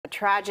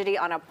tragedy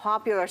on a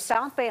popular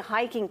South Bay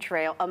hiking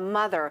trail. A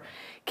mother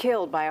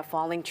killed by a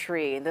falling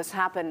tree. This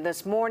happened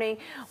this morning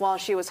while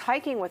she was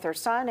hiking with her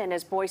son and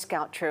his Boy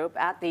Scout troop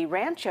at the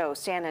Rancho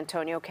San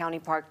Antonio County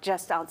Park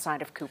just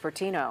outside of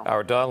Cupertino.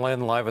 Our Don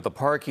Lynn live at the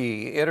park.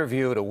 He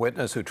interviewed a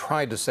witness who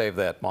tried to save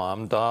that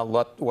mom. Don,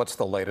 what's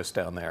the latest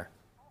down there?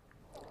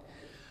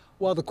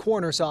 Well, the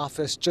coroner's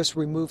office just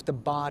removed the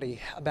body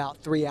about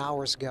 3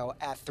 hours ago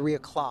at 3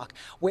 o'clock.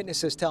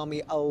 Witnesses tell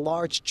me a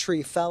large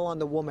tree fell on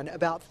the woman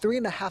about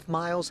 3.5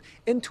 miles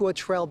into a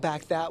trail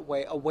back that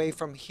way, away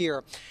from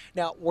here.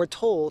 Now, we're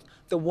told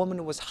the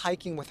woman was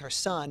hiking with her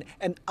son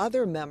and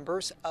other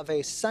members of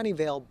a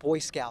Sunnyvale Boy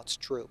Scouts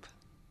troop.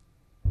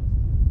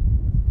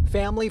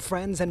 Family,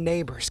 friends, and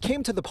neighbors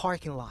came to the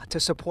parking lot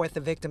to support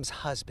the victim's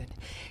husband.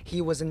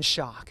 He was in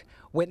shock.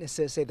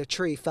 Witnesses say the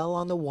tree fell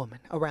on the woman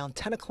around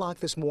 10 o'clock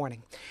this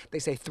morning. They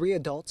say 3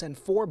 adults and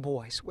 4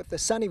 boys with the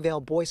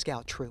Sunnyvale Boy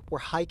Scout troop were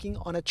hiking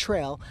on a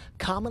trail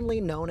commonly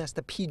known as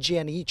the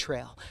PG&E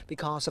Trail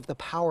because of the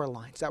power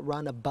lines that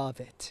run above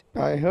it.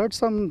 I heard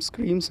some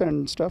screams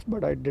and stuff,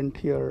 but I didn't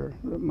hear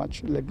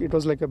much. It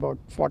was like about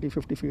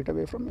 40-50 feet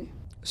away from me.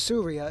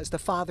 Surya is the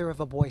father of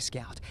a Boy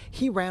Scout.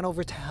 He ran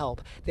over to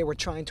help. They were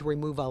trying to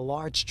remove a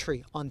large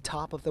tree on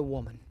top of the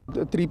woman.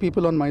 The 3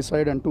 people on my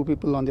side and 2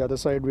 people on the other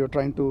side, we were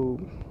trying to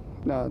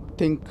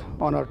think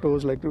on our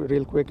toes like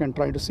real quick and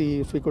trying to see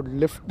if we could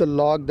lift the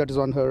log that is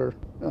on her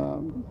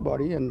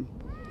body and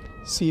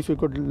see if we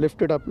could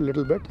lift it up a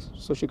little bit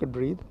so she could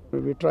breathe.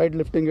 We tried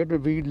lifting it.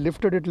 We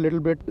lifted it a little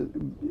bit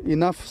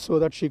enough so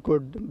that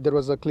there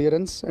was a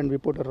clearance, and we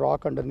put a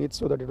rock underneath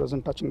so that it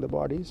wasn't touching the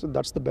body. So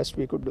that's the best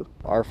we could do.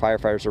 Our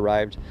firefighters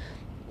arrived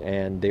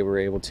and they were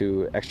able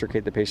to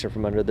extricate the patient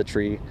from under the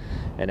tree,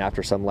 and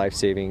after some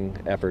life-saving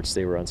efforts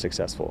they were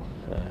unsuccessful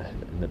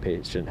and the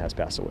patient has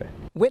passed away.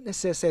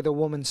 Witnesses say the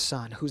woman's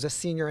son, who's a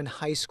senior in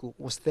high school,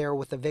 was there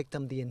with the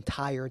victim the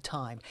entire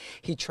time.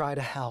 He tried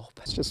to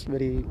help. It's just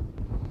very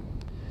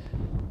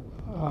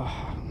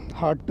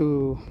hard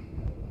to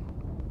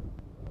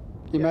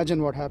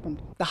imagine what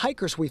happened. The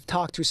hikers we've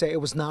talked to say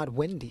it was not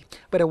windy,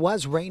 but it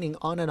was raining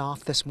on and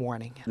off this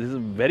morning. This is a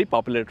very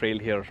popular trail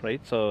here, right?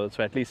 So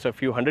at least a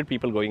few hundred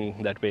people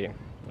going that way,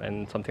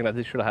 and something like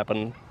this should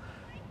happen.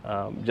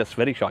 Just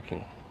very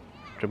shocking,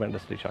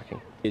 tremendously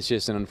shocking. It's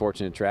just an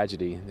unfortunate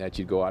tragedy that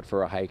you'd go out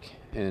for a hike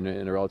in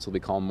a relatively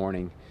calm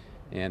morning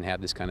and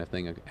have this kind of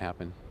thing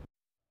happen.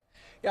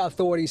 Yeah,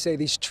 authorities say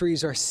these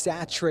trees are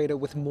saturated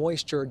with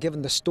moisture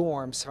given the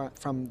storms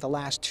from the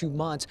last 2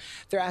 months.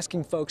 They're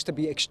asking folks to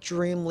be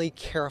extremely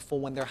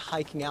careful when they're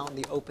hiking out in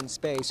the open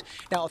space.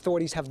 Now,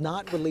 authorities have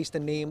not released the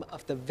name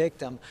of the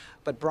victim,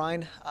 but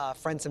Brian,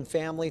 friends and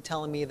family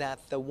telling me that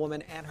the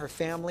woman and her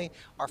family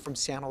are from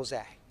San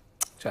Jose.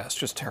 That's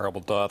just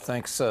terrible, Don.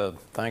 Thanks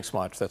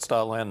much. That's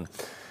Don Lynn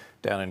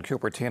down in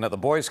Cupertino. The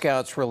Boy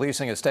Scouts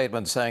releasing a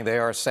statement saying they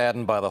are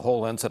saddened by the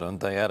whole incident.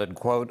 They added,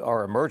 quote,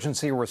 "Our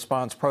emergency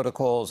response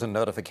protocols and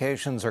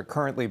notifications are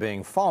currently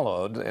being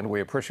followed, and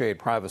we appreciate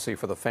privacy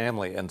for the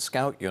family and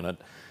Scout unit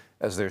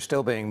as they're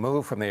still being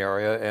moved from the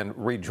area and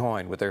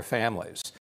rejoined with their families."